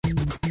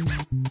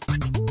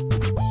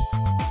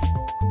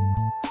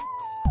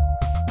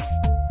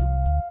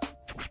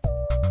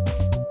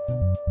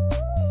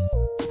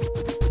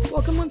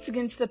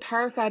again to the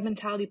Power 5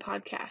 Mentality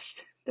podcast,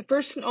 the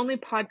first and only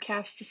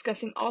podcast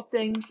discussing all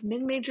things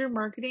mid-major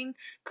marketing,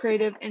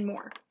 creative, and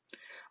more.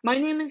 My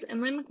name is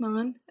Emily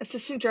McMillan,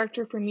 Assistant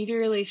Director for Media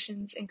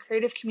Relations and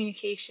Creative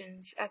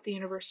Communications at the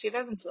University of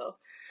Evansville,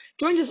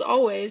 joined as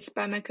always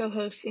by my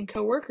co-host and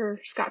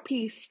co-worker, Scott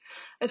Peace,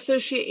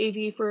 Associate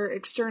AD for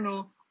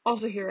External,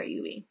 also here at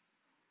UE.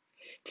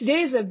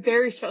 Today is a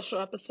very special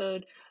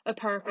episode of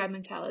Power 5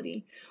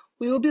 Mentality.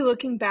 We will be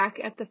looking back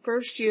at the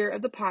first year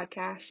of the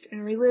podcast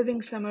and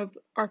reliving some of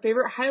our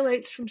favorite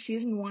highlights from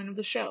season 1 of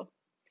the show.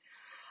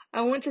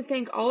 I want to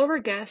thank all of our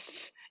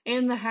guests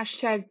and the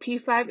hashtag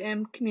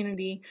P5M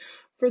community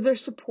for their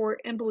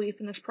support and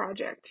belief in this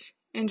project,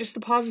 and just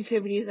the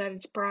positivity that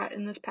it's brought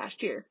in this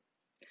past year.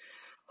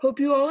 Hope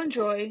you all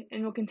enjoy,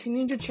 and will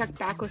continue to check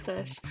back with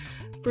us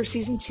for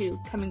season 2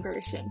 coming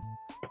very soon.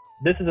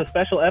 This is a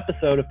special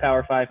episode of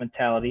Power 5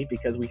 Mentality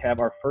because we have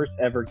our first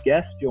ever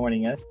guest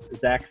joining us,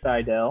 Zach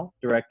Seidel,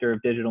 Director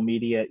of Digital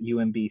Media at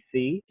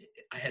UMBC.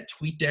 I had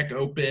TweetDeck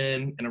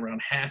open, and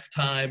around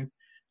halftime,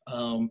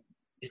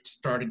 it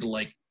started to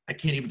I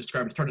can't even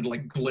describe it. It started to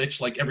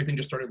glitch. Everything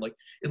just started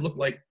it looked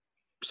like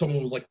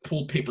someone was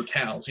pulled paper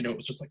towels. It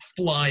was just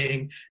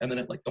flying, and then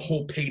the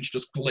whole page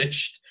just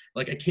glitched.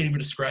 I can't even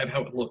describe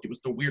how it looked. It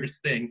was the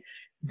weirdest thing.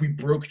 We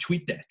broke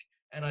TweetDeck.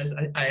 And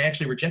I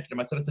actually rejected him.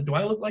 I said, do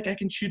I look like I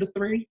can shoot a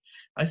 3?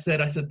 I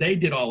said, they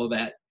did all of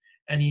that.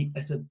 And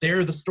I said,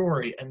 they're the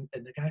story. And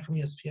the guy from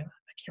ESPN,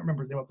 I can't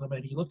remember his name off the top of my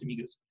head. He looked at me,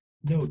 he goes,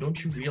 no,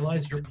 don't you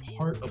realize you're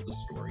part of the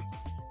story?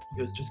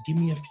 He goes, just give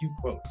me a few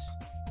quotes.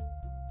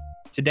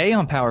 Today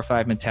on Power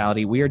 5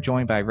 Mentality, we are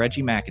joined by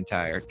Reggie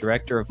McIntyre,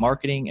 Director of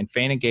Marketing and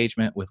Fan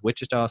Engagement with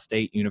Wichita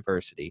State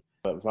University.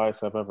 The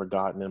advice I've ever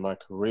gotten in my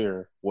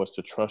career was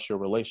to trust your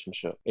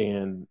relationship.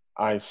 And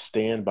I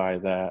stand by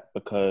that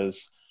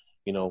because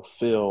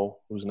Phil,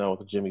 who's now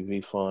with the Jimmy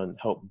V Fund,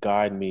 helped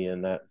guide me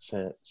in that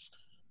sense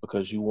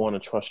because you want to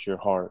trust your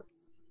heart.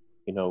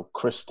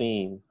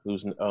 Christine,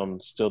 who's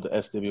still the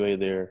SWA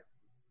there,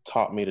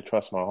 taught me to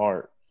trust my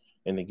heart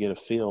and to get a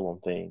feel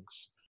on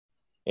things.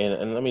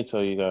 And let me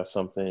tell you guys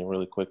something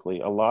really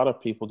quickly. A lot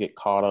of people get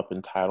caught up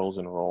in titles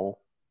and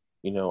role.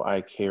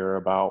 I care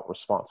about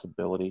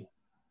responsibility.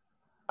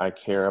 I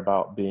care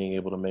about being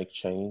able to make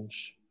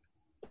change.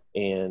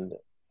 And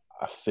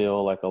I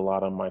feel like a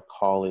lot of my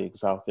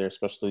colleagues out there,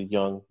 especially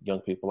young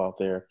people out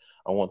there,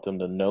 I want them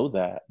to know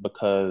that,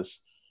 because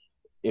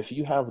if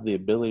you have the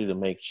ability to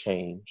make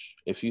change,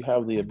 if you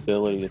have the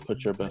ability to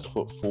put your best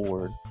foot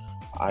forward,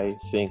 I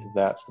think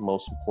that's the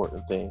most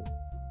important thing.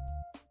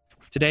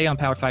 Today on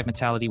Power 5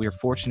 Mentality, we are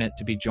fortunate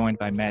to be joined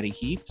by Maddie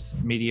Heaps,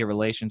 Media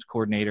Relations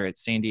Coordinator at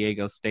San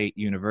Diego State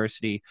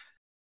University.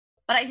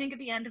 But I think at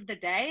the end of the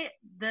day,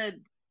 the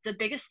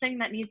biggest thing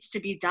that needs to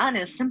be done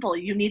is simple.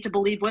 You need to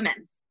believe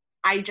women.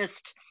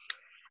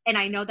 And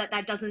I know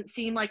that doesn't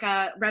seem like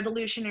a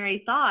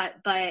revolutionary thought,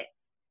 but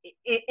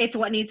it's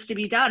what needs to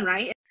be done,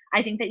 right?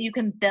 I think that you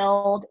can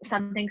build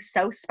something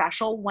so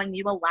special when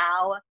you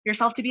allow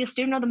yourself to be a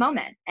student of the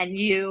moment, and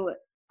you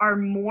are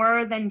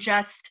more than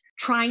just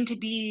trying to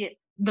be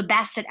the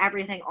best at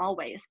everything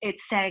always.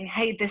 It's saying,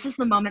 hey, this is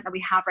the moment that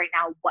we have right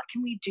now. What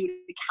can we do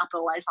to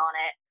capitalize on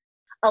it?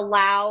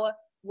 Allow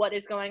what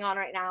is going on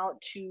right now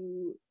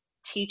to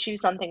teach you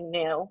something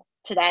new.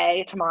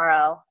 Today,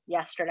 tomorrow,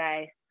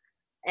 yesterday,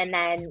 and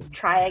then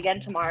try again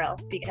tomorrow,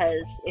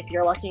 because if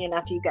you're lucky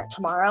enough, you get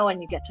tomorrow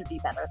and you get to be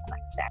better the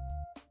next day.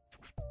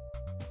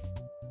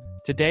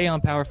 Today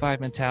on Power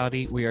 5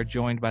 Mentality, we are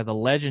joined by the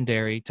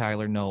legendary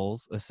Tyler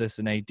Knowles,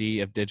 Assistant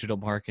AD of Digital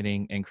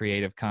Marketing and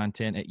Creative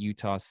Content at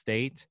Utah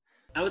State.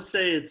 I would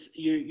say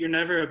you're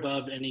never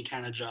above any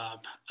kind of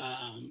job.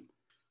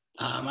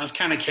 I've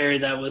kind of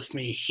carried that with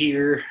me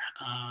here.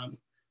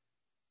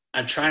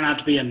 I try not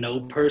to be a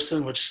no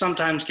person, which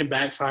sometimes can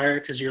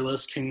backfire because your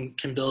list can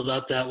build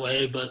up that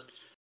way. But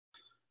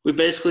we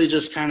basically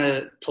just kind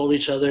of told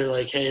each other,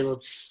 hey,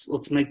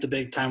 let's make the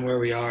big time where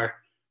we are.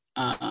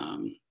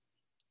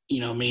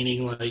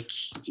 Meaning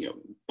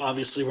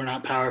obviously we're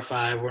not Power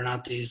 5. We're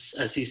not these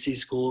SEC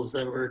schools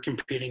that we're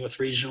competing with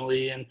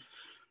regionally.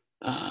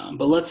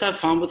 But let's have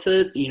fun with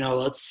it.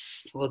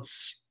 Let's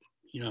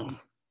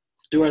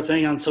do our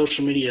thing on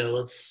social media.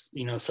 Let's,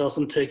 sell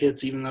some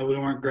tickets, even though we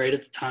weren't great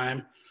at the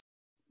time.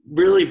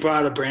 Really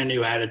brought a brand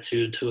new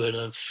attitude to it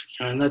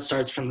and that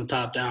starts from the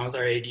top down with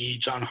our AD,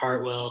 John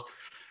Hartwell,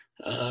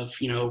 of,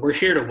 we're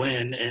here to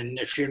win. And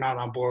if you're not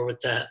on board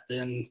with that,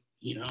 then,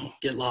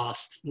 get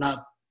lost.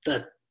 Not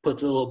that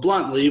puts it a little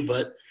bluntly,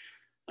 but,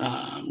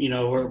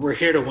 we're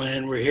here to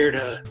win. We're here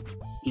to,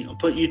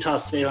 put Utah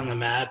State on the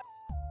map.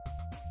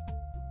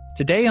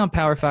 Today on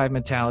Power 5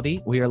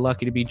 Mentality, we are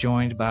lucky to be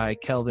joined by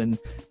Kelvin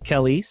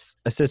Kelly's,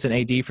 Assistant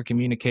AD for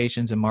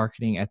Communications and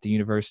Marketing at the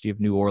University of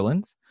New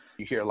Orleans.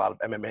 You hear a lot of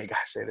MMA guys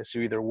say this: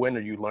 you either win or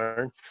you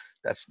learn.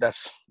 That's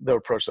the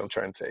approach that I'm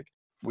trying to take.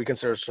 We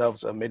consider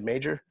ourselves a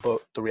mid-major,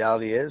 but the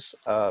reality is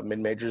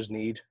mid-majors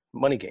need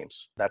money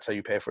games. That's how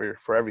you pay for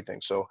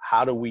everything. So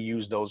how do we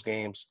use those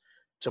games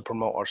to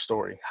promote our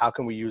story? How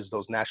can we use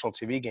those national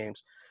TV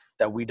games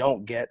that we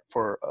don't get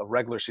for a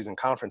regular season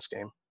conference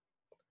game?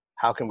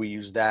 how can we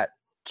use that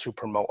to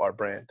promote our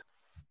brand?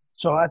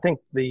 So I think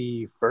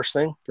the first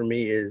thing for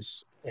me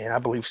is, and I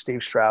believe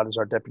Steve Stroud is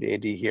our deputy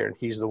AD here, and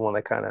he's the one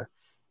that kind of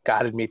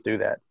guided me through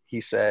that. He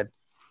said,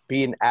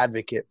 be an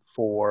advocate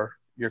for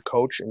your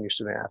coach and your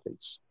student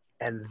athletes.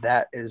 And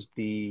that is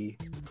the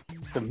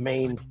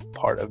main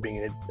part of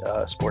being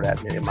a sport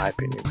admin, in my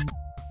opinion.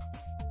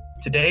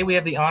 Today, we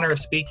have the honor of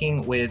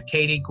speaking with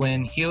Katie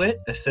Gwynn Hewitt,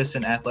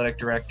 Assistant Athletic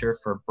Director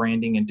for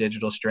Branding and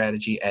Digital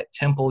Strategy at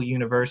Temple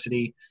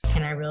University.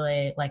 Can I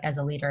really, as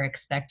a leader,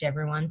 expect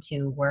everyone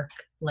to work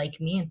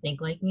like me and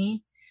think like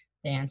me?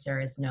 The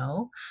answer is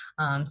no.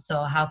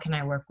 So how can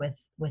I work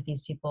with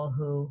these people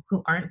who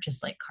aren't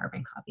just like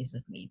carbon copies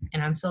of me?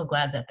 And I'm so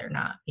glad that they're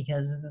not,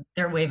 because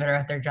they're way better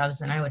at their jobs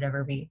than I would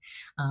ever be.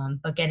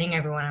 But getting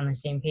everyone on the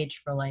same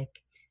page for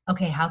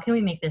okay, how can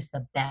we make this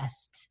the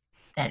best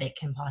that it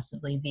can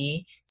possibly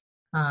be?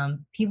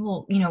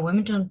 People,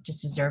 women don't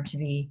just deserve to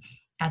be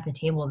at the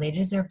table. They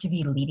deserve to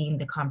be leading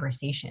the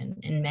conversation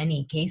in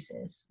many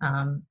cases.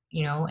 And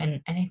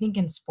I think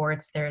in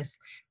sports, there's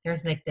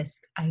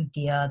this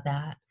idea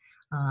that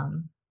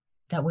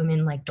that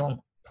women don't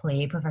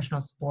play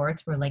professional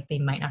sports, where they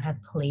might not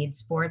have played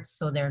sports,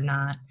 so they're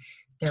not,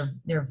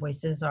 their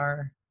voices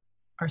are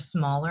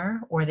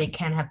smaller, or they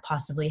can't have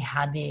possibly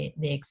had the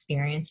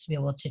experience to be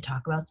able to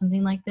talk about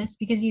something like this,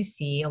 because you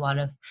see a lot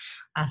of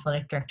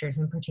athletic directors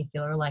in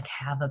particular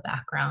have a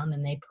background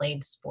and they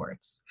played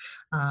sports.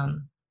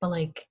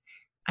 But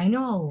I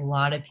know a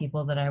lot of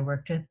people that I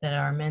worked with that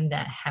are men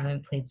that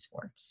haven't played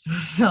sports.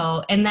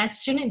 So, and that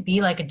shouldn't be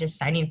a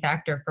deciding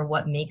factor for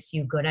what makes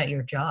you good at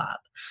your job.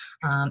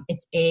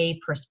 It's a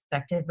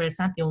perspective, but it's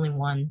not the only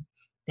one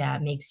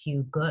that makes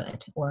you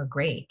good or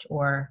great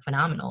or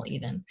phenomenal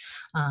even.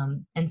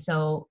 And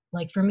so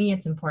for me,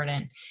 it's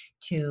important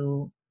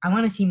I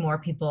want to see more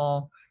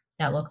people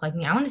that look like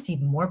me. I want to see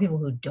more people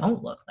who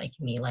don't look like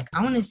me.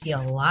 I want to see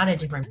a lot of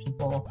different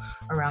people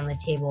around the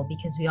table,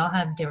 because we all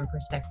have different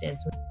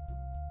perspectives.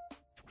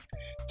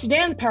 Today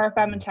on the Power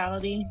 5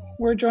 Mentality,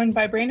 we're joined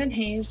by Brandon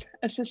Hayes,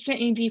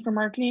 Assistant AD for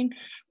Marketing,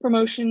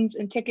 Promotions,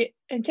 and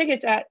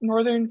Tickets at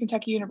Northern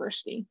Kentucky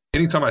University.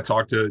 Anytime I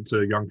talk to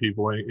young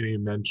people, any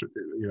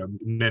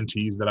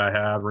mentees that I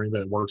have, or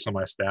anybody that works on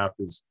my staff,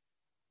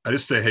 I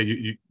just say,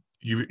 hey,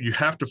 you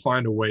have to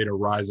find a way to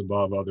rise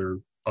above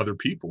other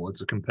people.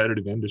 It's a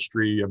competitive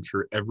industry. I'm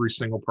sure every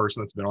single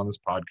person that's been on this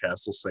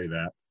podcast will say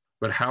that.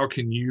 But how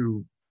can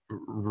you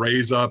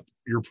raise up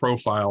your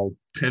profile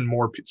 10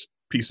 more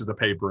pieces of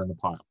paper in the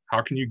pile?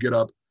 How can you get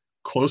up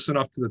close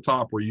enough to the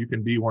top where you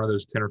can be one of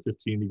those 10 or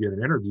 15 to get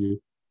an interview?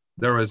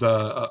 There was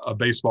a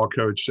baseball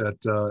coach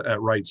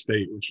at Wright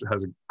State, which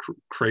has a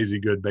crazy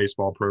good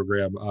baseball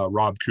program,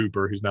 Rob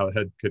Cooper, who's now the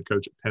head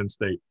coach at Penn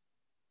State.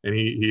 And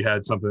he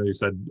had something that he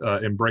said,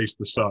 embrace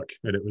the suck.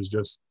 And it was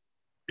just,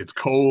 it's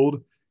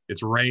cold,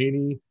 it's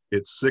rainy,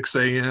 it's 6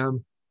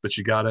 a.m., but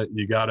you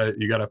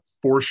gotta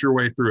force your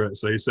way through it.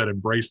 So he said,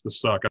 embrace the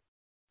suck.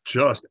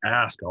 Just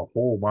ask a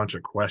whole bunch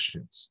of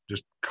questions.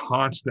 Just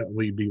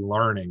constantly be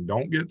learning.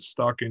 Don't get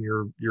stuck in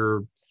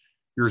your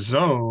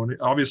zone.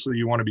 Obviously,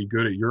 you want to be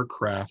good at your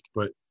craft,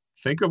 but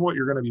think of what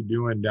you're going to be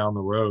doing down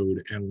the road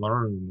and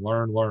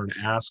learn.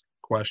 Ask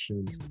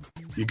questions.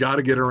 You got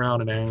to get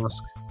around and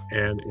ask,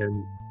 and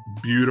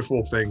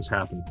beautiful things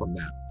happen from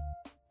that.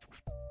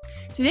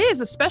 Today is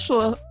a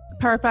special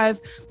Power 5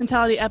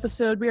 Mentality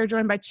episode. We are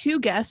joined by two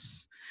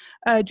guests,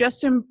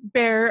 Justin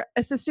Bear,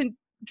 Assistant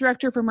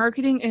Director for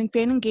Marketing and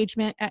Fan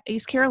Engagement at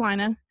East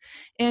Carolina,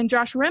 and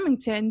Josh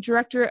Remington,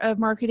 Director of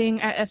Marketing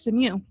at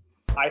SMU.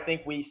 I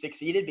think we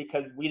succeeded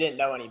because we didn't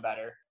know any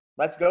better.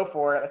 Let's go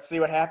for it. Let's see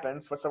what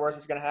happens. What's the worst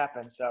that's going to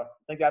happen? So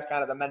I think that's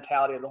kind of the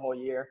mentality of the whole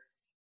year.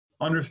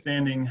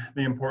 Understanding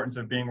the importance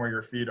of being where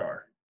your feet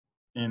are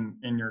in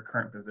your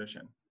current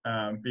position.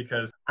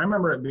 Because I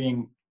remember it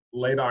being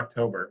late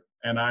October,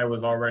 and I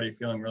was already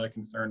feeling really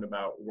concerned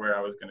about where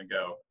I was going to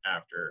go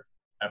after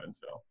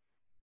Evansville.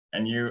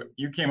 And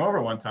you came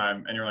over one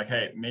time and you're like,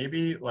 hey,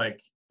 maybe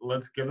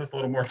let's give this a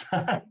little more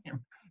time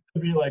to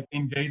be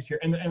engaged here.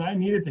 And I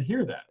needed to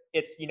hear that.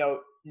 It's,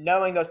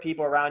 knowing those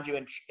people around you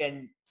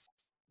and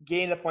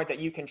getting to the point that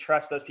you can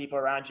trust those people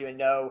around you and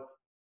know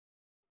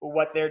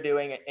what they're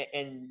doing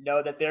and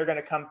know that they're going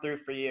to come through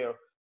for you.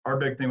 Our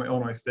big thing with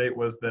Illinois State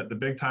was that the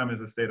big time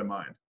is a state of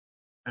mind.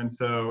 And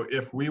so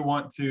if we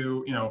want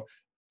to,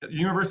 the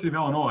University of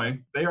Illinois,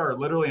 they are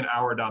literally an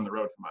hour down the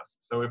road from us.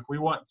 So if we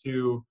want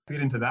to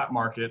feed into that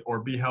market or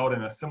be held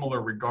in a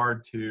similar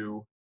regard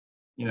to,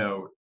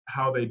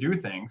 how they do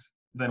things,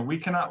 then we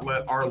cannot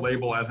let our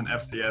label as an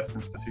FCS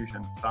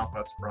institution stop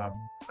us from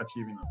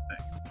achieving those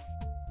things.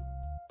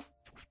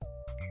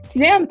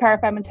 Today on the Power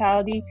 5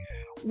 Mentality,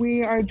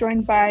 we are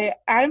joined by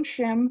Adam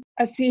Shim,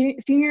 a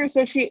Senior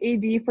Associate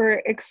AD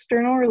for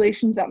External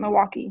Relations at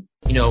Milwaukee.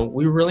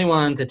 We really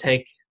wanted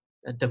to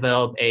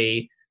develop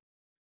a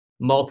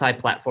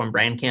multi-platform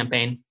brand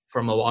campaign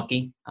for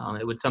Milwaukee.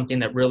 It was something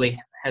that really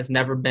has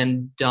never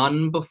been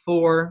done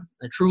before,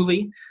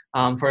 truly,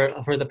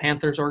 for the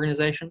Panthers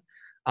organization.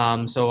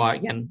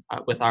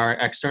 With our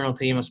external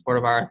team, with support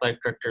of our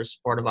athletic directors,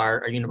 support of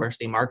our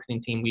university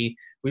marketing team,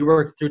 we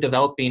worked through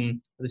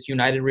developing this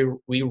United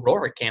We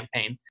Roar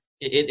campaign.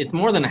 It's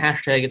more than a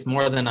hashtag. It's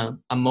more than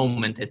a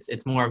moment.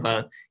 It's more of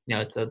a,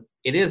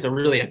 it is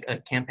really a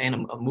campaign,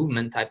 a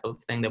movement type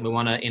of thing that we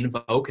want to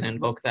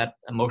invoke that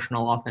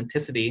emotional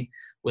authenticity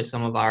with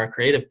some of our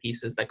creative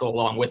pieces that go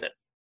along with it.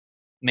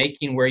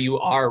 Making where you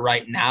are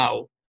right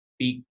now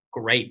be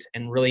great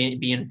and really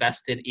be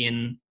invested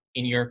in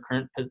your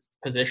current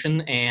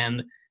position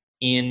and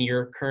in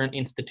your current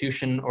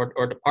institution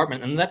or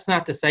department. And that's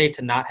not to say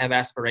to not have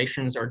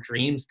aspirations or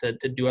dreams to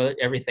do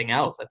everything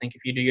else. I think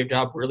if you do your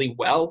job really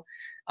well,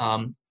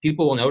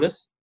 people will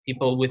notice.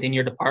 People within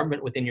your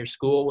department, within your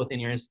school, within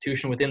your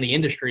institution, within the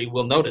industry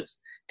will notice,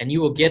 and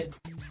you will get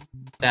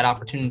that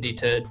opportunity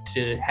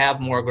to have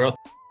more growth.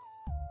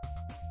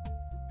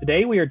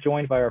 Today, we are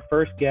joined by our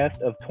first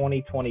guest of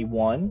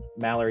 2021,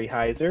 Mallory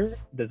Heiser,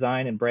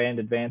 Design and Brand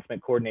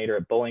Advancement Coordinator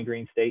at Bowling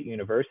Green State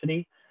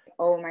University.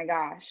 Oh my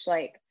gosh,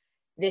 like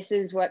this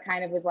is what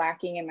kind of was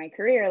lacking in my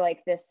career,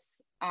 like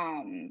this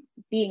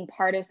being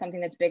part of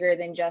something that's bigger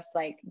than just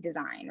like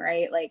design,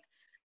 right? Like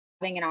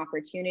having an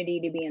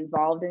opportunity to be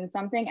involved in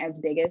something as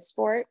big as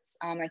sports.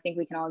 I think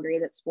we can all agree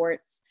that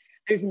sports,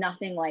 there's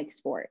nothing like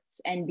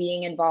sports, and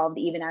being involved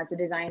even as a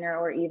designer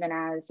or even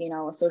as,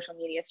 a social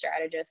media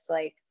strategist,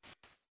 like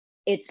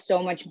it's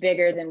so much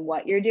bigger than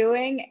what you're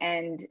doing,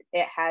 and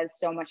it has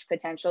so much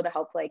potential to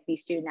help like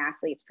these student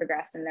athletes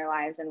progress in their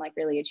lives and like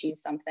really achieve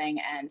something.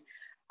 And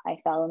I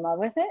fell in love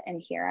with it,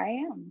 and here I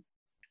am.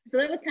 So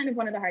that was kind of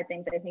one of the hard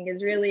things, I think,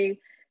 is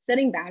really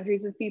setting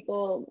boundaries with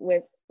people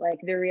with like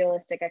the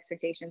realistic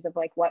expectations of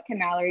like what can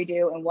Mallory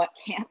do and what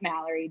can't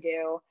Mallory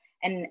do,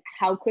 and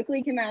how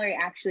quickly can Mallory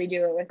actually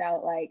do it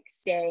without like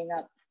staying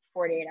up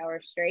 48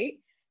 hours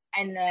straight.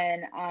 And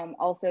then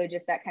also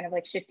just that kind of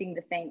like shifting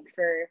to think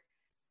for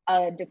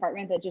a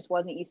department that just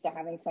wasn't used to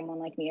having someone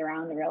like me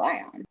around to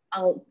rely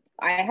on.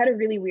 I had a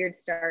really weird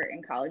start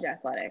in college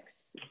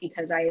athletics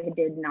because I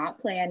did not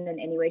plan in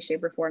any way,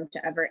 shape, or form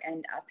to ever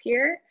end up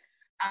here.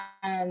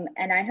 And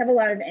I have a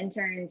lot of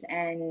interns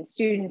and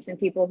students and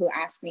people who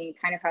ask me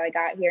kind of how I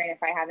got here and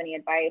if I have any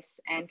advice.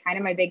 And kind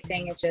of my big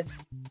thing is just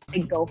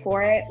like, go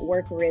for it,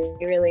 work really,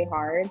 really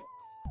hard.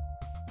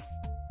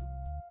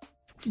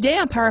 Today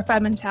on Power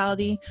 5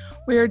 Mentality,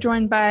 we are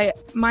joined by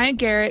Maya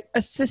Garrett,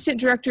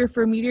 Assistant Director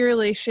for Media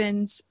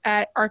Relations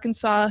at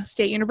Arkansas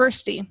State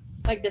University.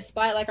 Like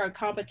despite like our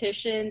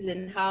competitions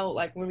and how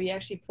like when we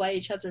actually play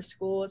each other's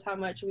schools, how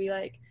much we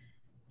like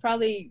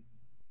probably,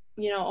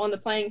 on the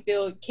playing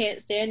field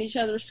can't stand each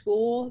other's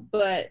school,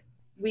 but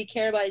we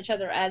care about each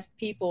other as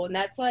people. And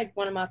that's like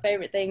one of my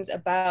favorite things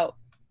about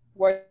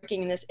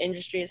working in this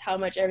industry is how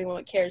much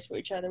everyone cares for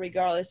each other,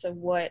 regardless of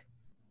what,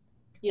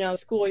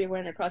 school you're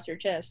wearing across your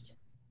chest.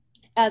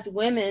 As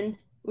women,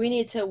 we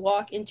need to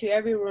walk into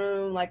every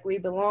room like we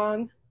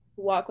belong,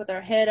 walk with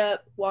our head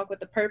up, walk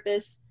with a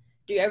purpose,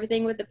 do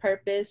everything with a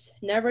purpose,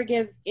 never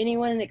give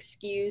anyone an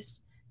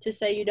excuse to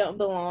say you don't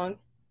belong,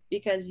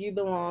 because you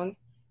belong.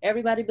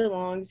 Everybody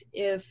belongs.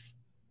 If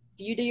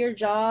you do your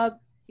job,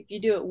 if you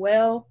do it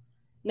well,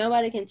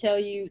 nobody can tell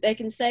you. They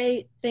can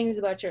say things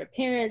about your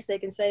appearance. They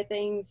can say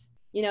things,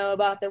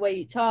 about the way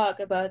you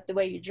talk, about the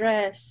way you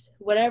dress,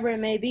 whatever it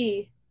may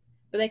be,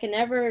 but they can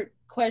never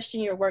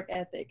question your work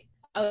ethic.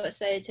 I would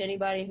say to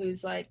anybody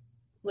who's like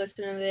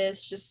listening to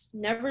this, just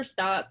never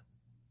stop,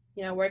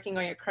 working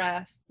on your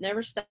craft.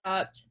 Never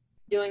stop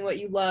doing what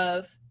you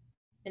love,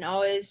 and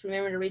always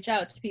remember to reach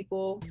out to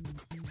people.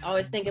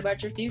 Always think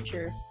about your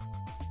future.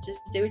 Just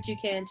do what you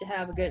can to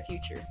have a good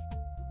future.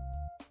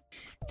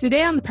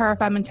 Today on the Power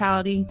 5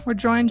 Mentality, we're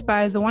joined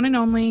by the one and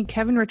only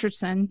Kevin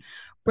Richardson,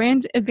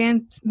 Brand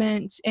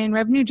Advancement and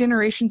Revenue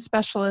Generation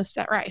Specialist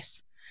at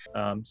Rice.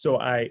 So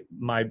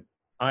my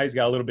eyes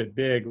got a little bit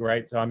big,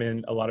 right? So I'm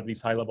in a lot of these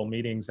high-level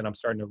meetings, and I'm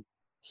starting to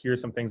hear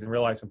some things and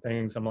realize some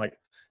things. I'm like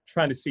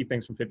trying to see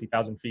things from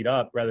 50,000 feet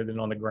up rather than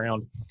on the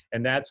ground.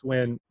 And that's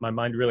when my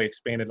mind really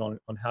expanded on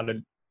how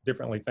to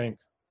differently think.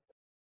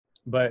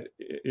 But,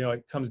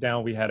 it comes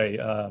down, we had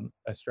a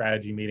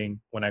strategy meeting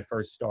when I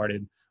first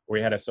started, where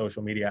we had a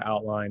social media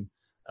outline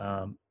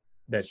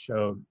that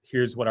showed,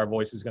 here's what our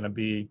voice is going to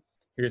be.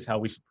 Here's how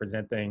we should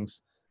present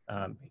things.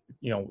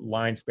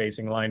 Line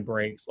spacing, line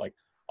breaks, like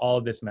all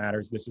of this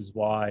matters. This is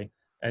why.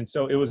 And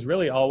so it was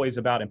really always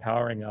about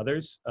empowering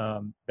others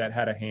that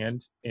had a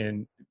hand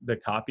in the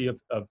copy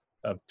of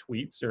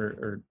tweets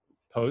or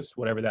posts,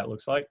 whatever that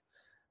looks like,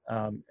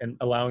 and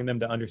allowing them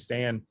to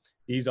understand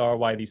these are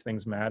why these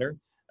things matter.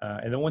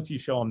 And then once you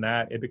show them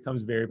that, it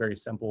becomes very, very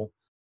simple.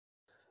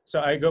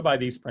 So I go by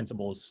these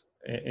principles.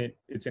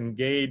 It's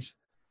engage,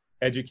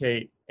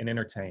 educate, and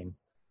entertain.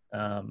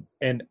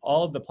 And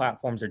all of the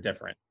platforms are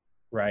different,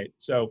 right?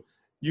 So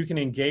you can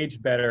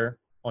engage better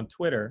on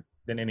Twitter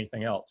than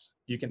anything else.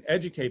 You can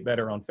educate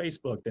better on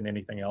Facebook than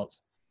anything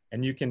else.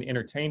 And you can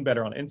entertain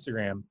better on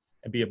Instagram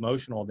and be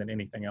emotional than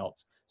anything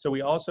else. So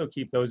we also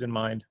keep those in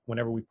mind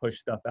whenever we push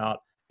stuff out,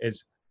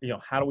 is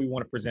how do we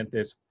want to present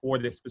this for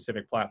this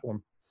specific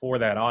platform for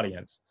that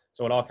audience?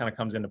 So it all kind of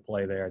comes into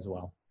play there as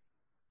well.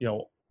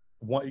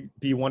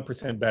 Be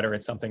 1% better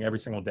at something every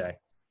single day.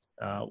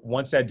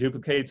 Once that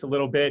duplicates a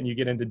little bit and you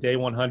get into day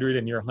 100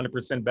 and you're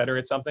 100% better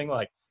at something,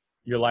 like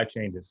your life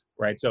changes,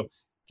 right? So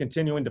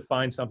continuing to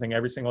find something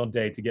every single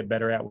day to get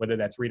better at, whether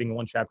that's reading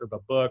one chapter of a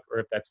book, or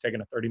if that's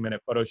taking a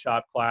 30-minute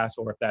Photoshop class,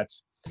 or if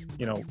that's,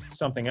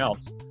 something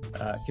else,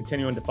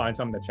 continuing to find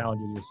something that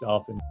challenges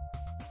yourself. And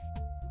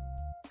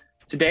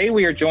today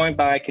we are joined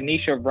by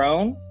Kenesha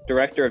Roan,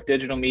 Director of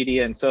Digital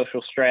Media and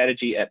Social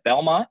Strategy at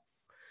Belmont.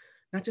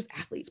 Not just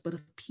athletes, but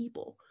of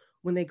people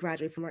when they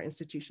graduate from our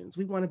institutions.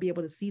 We want to be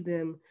able to see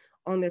them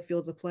on their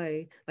fields of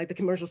play. Like the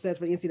commercial says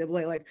for the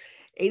NCAA, like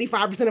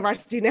 85% of our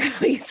student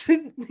athletes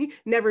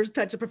never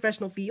touch a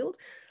professional field.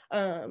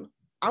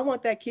 I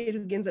want that kid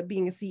who ends up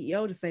being a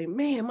CEO to say,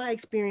 man, my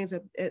experience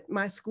at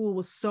my school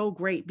was so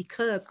great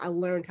because I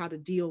learned how to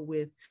deal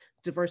with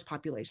diverse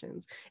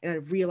populations. And I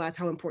realized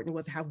how important it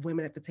was to have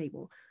women at the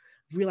table.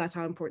 Realized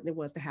how important it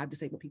was to have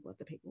disabled people at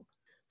the table.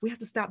 We have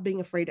to stop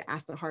being afraid to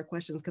ask the hard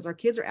questions, because our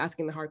kids are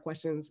asking the hard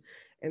questions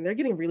and they're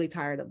getting really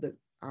tired of the,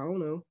 I don't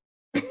know,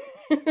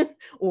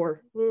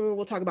 or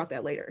we'll talk about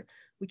that later.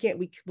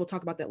 We'll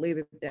talk about that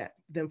later,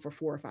 them for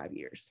 4 or 5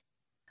 years.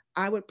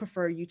 I would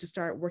prefer you to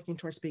start working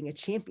towards being a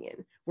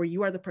champion, where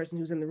you are the person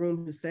who's in the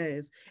room who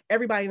says,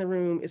 everybody in the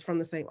room is from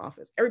the same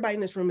office. Everybody in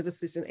this room is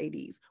assistant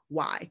ADs.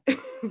 Why?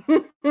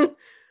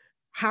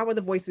 How are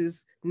the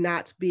voices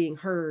not being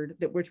heard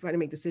that we're trying to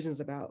make decisions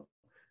about?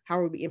 How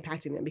are we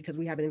impacting them because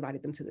we haven't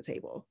invited them to the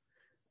table?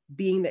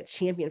 Being that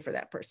champion for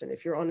that person.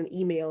 If you're on an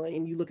email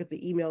and you look at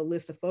the email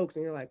list of folks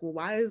and you're like, well,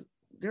 why is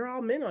they're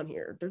all men on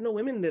here? There's no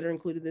women that are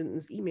included in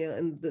this email.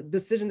 And the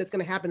decision that's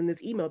going to happen in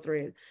this email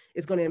thread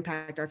is going to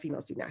impact our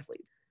female student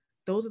athletes.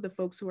 Those are the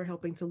folks who are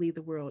helping to lead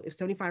the world. If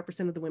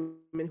 75% of the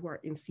women who are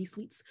in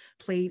C-suites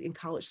played in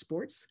college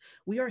sports,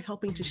 we are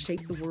helping to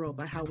shape the world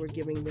by how we're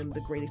giving them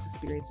the greatest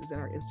experiences at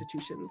our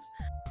institutions.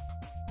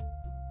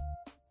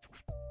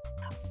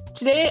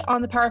 Today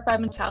on the Power 5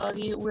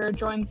 Mentality, we're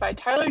joined by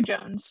Tyler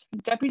Jones,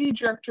 Deputy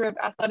Director of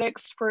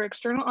Athletics for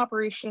External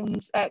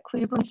Operations at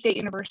Cleveland State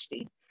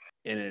University.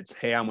 And it's,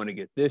 hey, I'm going to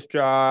get this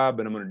job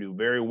and I'm going to do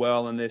very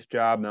well in this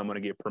job and I'm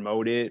going to get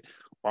promoted,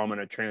 or I'm going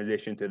to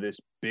transition to this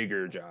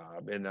bigger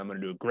job and I'm going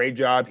to do a great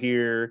job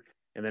here.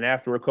 And then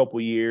after a couple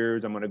of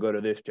years, I'm going to go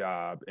to this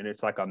job. And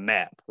it's like a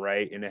map,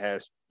 right? And it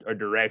has a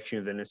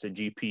directions and it's a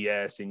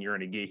GPS and you're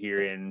going to get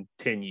here in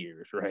 10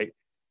 years, right?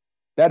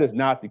 That is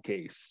not the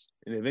case.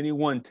 And if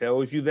anyone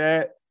tells you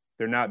that,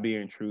 they're not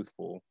being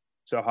truthful.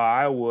 So how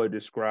I would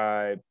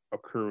describe a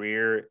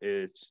career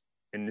is,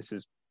 and this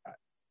is,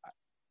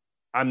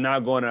 I'm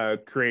not going to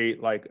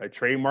create like a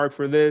trademark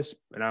for this,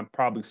 and I'm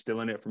probably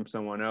stealing it from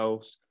someone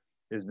else,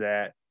 is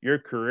that your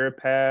career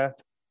path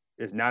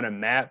is not a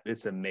map,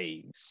 it's a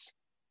maze.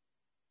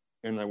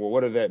 And like, well,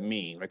 what does that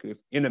mean? Like if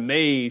in a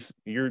maze,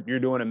 you're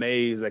doing a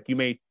maze, like you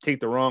may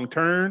take the wrong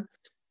turn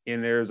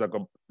and there's a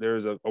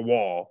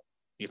wall.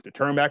 You have to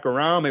turn back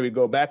around, maybe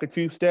go back a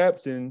few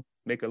steps and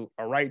make a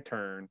right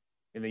turn.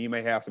 And then you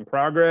may have some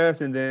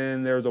progress and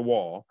then there's a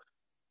wall.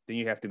 Then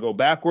you have to go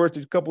backwards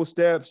a couple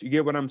steps. You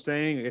get what I'm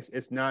saying?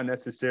 It's not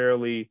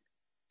necessarily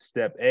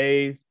step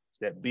A,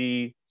 step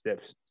B,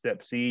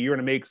 step C. You're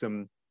going to make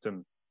some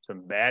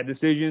bad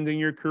decisions in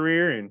your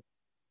career, and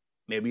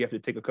maybe you have to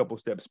take a couple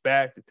steps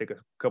back to take a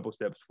couple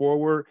steps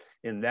forward,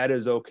 and that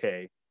is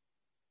okay.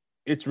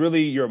 It's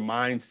really your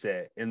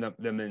mindset and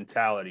the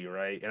mentality,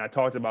 right? And I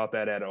talked about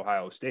that at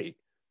Ohio State,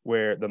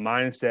 where the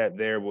mindset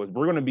there was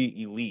we're going to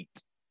be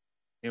elite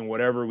in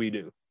whatever we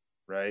do,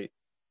 right?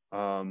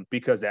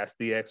 Because that's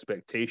the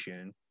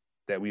expectation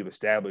that we've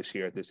established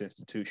here at this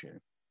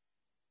institution.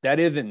 That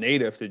isn't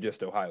native to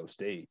just Ohio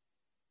State.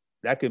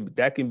 That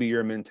can be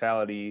your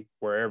mentality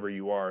wherever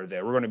you are,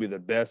 that we're going to be the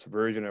best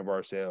version of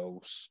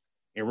ourselves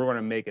and we're going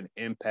to make an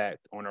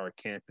impact on our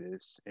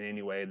campus in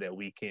any way that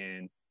we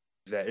can.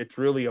 That it's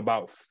really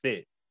about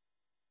fit.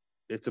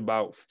 It's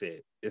about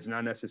fit. It's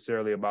not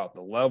necessarily about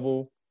the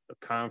level, the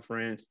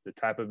conference, the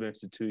type of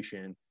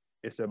institution.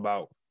 It's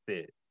about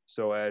fit.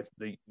 So as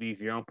these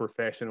young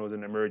professionals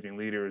and emerging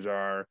leaders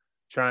are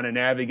trying to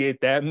navigate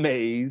that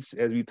maze,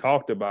 as we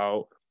talked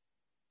about,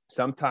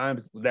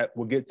 sometimes that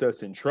what gets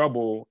us in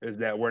trouble is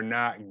that we're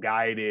not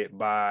guided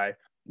by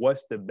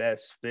what's the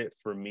best fit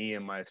for me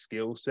and my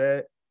skill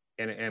set,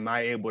 and am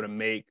I able to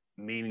make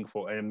a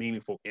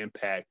meaningful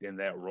impact in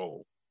that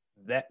role.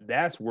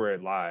 That's where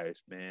it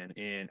lies, man.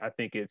 And I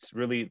think it's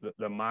really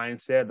the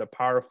mindset, the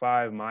Power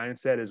 5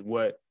 mindset is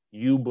what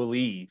you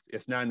believe.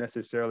 It's not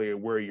necessarily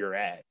where you're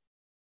at.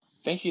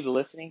 Thank you for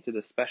listening to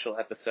this special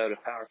episode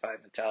of Power 5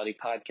 Mentality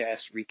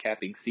Podcast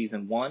recapping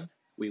Season 1.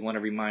 We want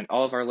to remind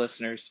all of our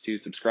listeners to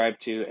subscribe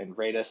to and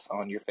rate us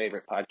on your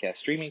favorite podcast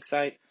streaming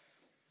site.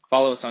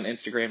 Follow us on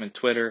Instagram and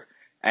Twitter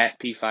at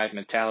P5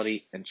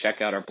 Mentality, and check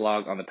out our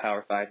blog on the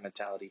Power 5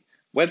 Mentality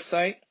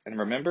website. And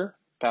remember,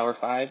 Power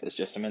 5 is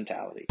just a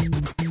mentality.